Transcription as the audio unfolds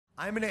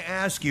I'm going to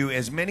ask you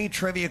as many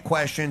trivia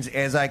questions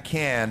as I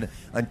can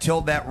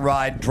until that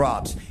ride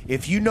drops.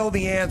 If you know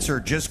the answer,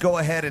 just go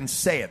ahead and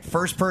say it.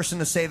 First person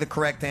to say the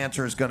correct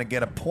answer is going to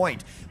get a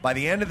point. By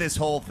the end of this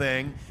whole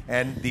thing,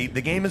 and the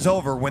game is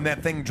over when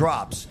that thing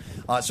drops.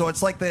 So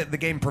it's like the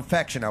game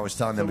Perfection I was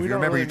telling them. So if we you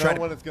don't remember, really you try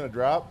know when it's going to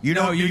drop? You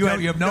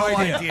have no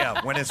idea.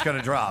 when it's going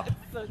to drop.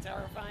 So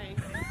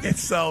terrifying.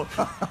 So,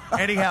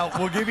 anyhow,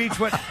 we'll give each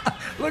one.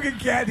 Look at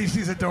Kathy.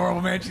 She's adorable,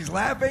 man. She's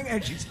laughing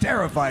and she's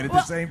terrified at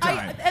the same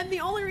time. And the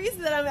only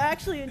reason that I'm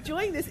actually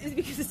enjoying this is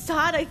because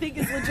Todd, I think,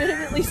 is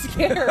legitimately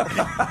scared.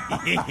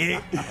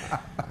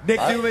 Nick,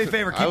 do me a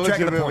favor. Keep I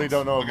checking the legitimately points.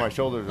 don't know if my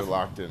shoulders are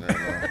locked in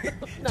right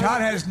now. Todd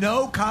has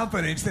no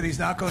confidence that he's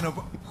not going to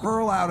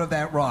hurl out of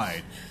that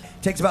ride.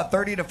 Takes about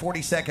 30 to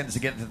 40 seconds to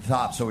get to the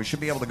top, so we should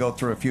be able to go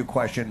through a few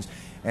questions.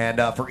 And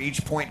for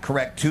each point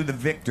correct to the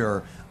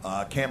victor,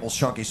 Campbell's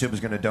Chunky Soup is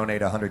going to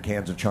donate 100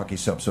 cans of Chunky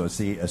Soup. So it's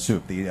the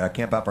soup, the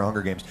Camp Out for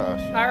Hunger Games. All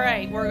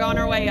right, we're on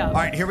our way up.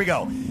 All right, here we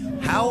go.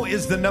 How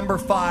is the number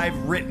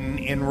 5 written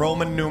in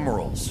Roman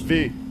numerals?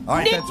 V. All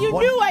right, Nick, that's you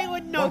knew I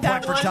would know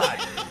that point for one. Todd.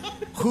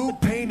 Who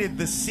painted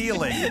the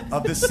ceiling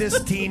of the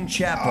Sistine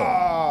Chapel?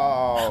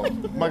 Oh,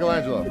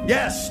 Michelangelo.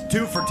 Yes,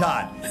 2 for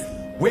Todd.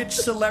 Which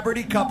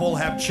celebrity couple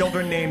have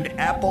children named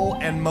Apple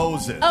and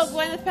Moses? Oh,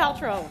 Gwyneth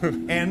Paltrow.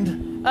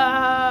 And?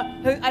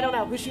 I don't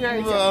know. Who she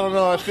married I to? don't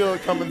know. I feel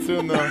it coming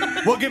soon,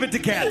 though. We'll give it to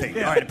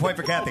Kathy. All right, a point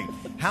for Kathy.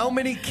 How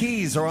many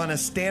keys are on a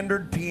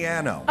standard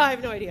piano? I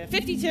have no idea.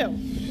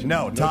 52.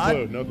 No,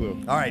 Todd? No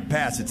clue. All right,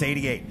 pass. It's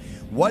 88.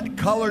 What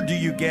color do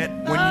you get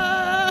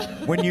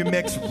when you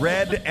mix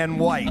red and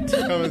white?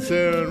 Coming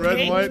soon.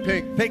 Red and white,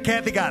 pink. Hey,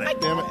 Kathy got it.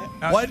 Damn it.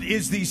 What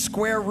is the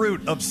square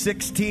root of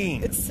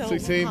 16? It's so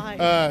 16.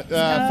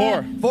 high.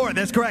 4. 4.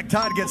 That's correct.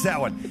 Todd gets that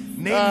one.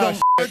 Name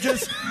the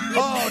largest.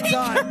 Oh,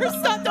 Todd.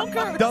 Stop, don't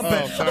curse. Dump Oh,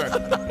 it. sorry.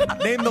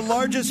 Name the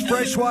largest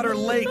freshwater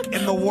lake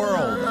in the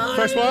world.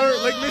 Freshwater,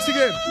 Lake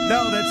Michigan.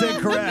 No, that's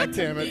incorrect.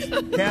 Damn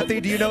it. Kathy,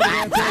 do you know the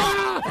answer?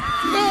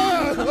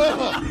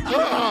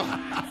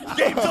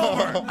 Game's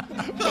over.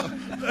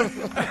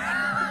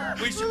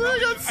 I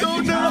got so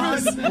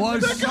nervous.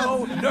 Was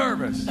so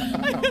nervous.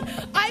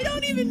 I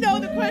don't even know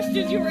the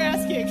questions you were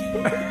asking.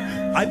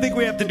 I think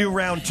we have to do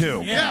round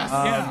 2.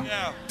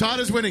 Yeah. Todd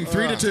is winning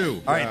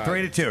 3-2. All right,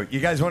 3-2. You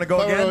guys want to go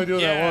We're again? only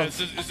doing that once.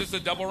 Is this a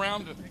double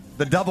round?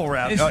 The double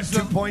round. This is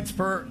 2 points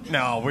per.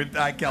 No,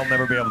 I'll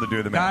never be able to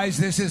do the math. Guys,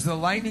 this is the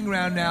lightning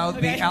round now.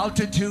 Okay. The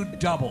altitude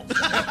doubles.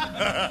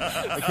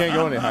 I can't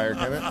go any higher,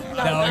 can it?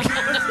 No.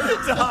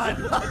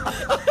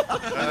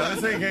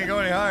 This thing can't go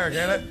any higher,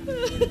 can it?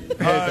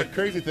 Hey, the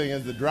crazy thing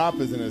is the drop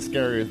isn't as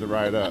scary as the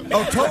ride up.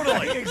 Oh,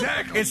 totally.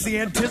 Exactly. It's the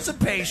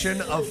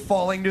anticipation of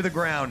falling to the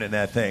ground in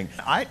that thing.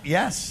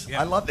 Yes,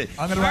 I loved it.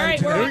 I'm going to All ride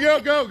right, it we're today. Here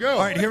we go, go. All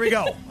right, here we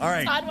go. All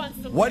right. Todd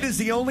wants to What win. is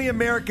the only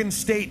American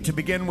state to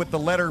begin with the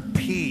letter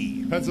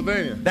P?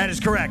 Pennsylvania. That is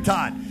correct,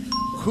 Todd.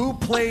 Who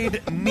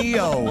played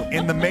Neo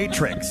in The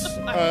Matrix?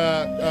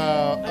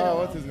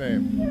 What's his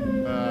name?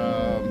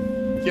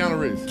 Keanu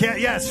Reeves.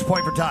 Yes,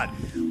 point for Todd.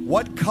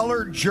 What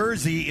color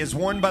jersey is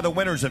worn by the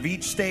winners of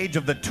each stage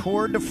of the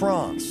Tour de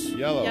France?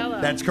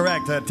 Yellow. That's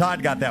correct.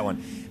 Todd got that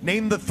one.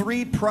 Name the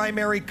 3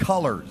 primary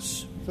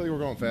colors. I feel like we're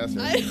going faster.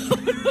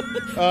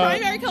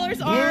 Primary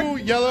colors are... Blue,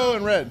 yellow,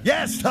 and red.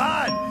 Yes,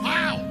 Todd.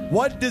 Wow.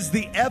 What does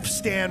the F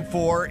stand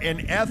for in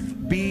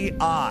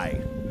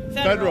FBI?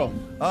 Federal.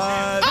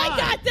 I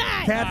got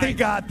that! Kathy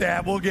got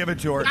that. We'll give it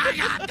to her. I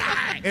got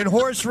that. In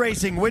horse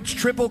racing, which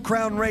Triple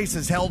Crown race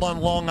is held on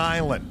Long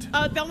Island?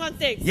 Belmont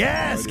Stakes.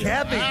 Yes,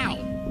 Kathy. Wow.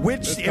 In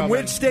which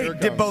Here state it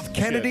did comes. both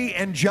Kennedy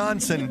and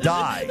Johnson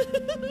die?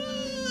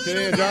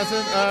 Kennedy and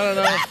Johnson? I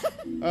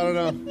don't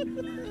know.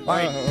 All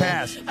right,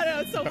 pass. I know,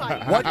 it's so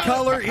high. What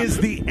color is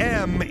the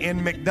M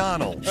in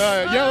McDonald's?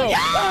 Yellow.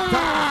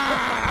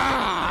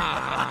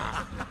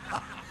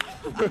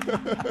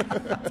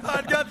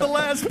 Todd got the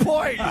last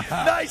point.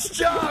 Nice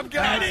job,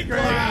 guys. He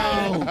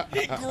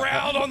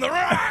growled on the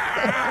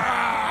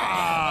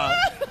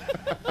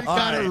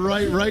Got it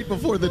right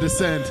before the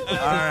descent. All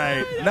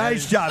right,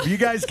 nice job. You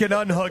guys can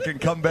unhook and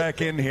come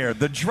back in here.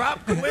 The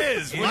drop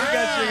quiz. What do you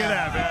guys think of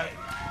that, man?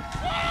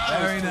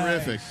 That was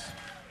terrific.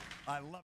 I love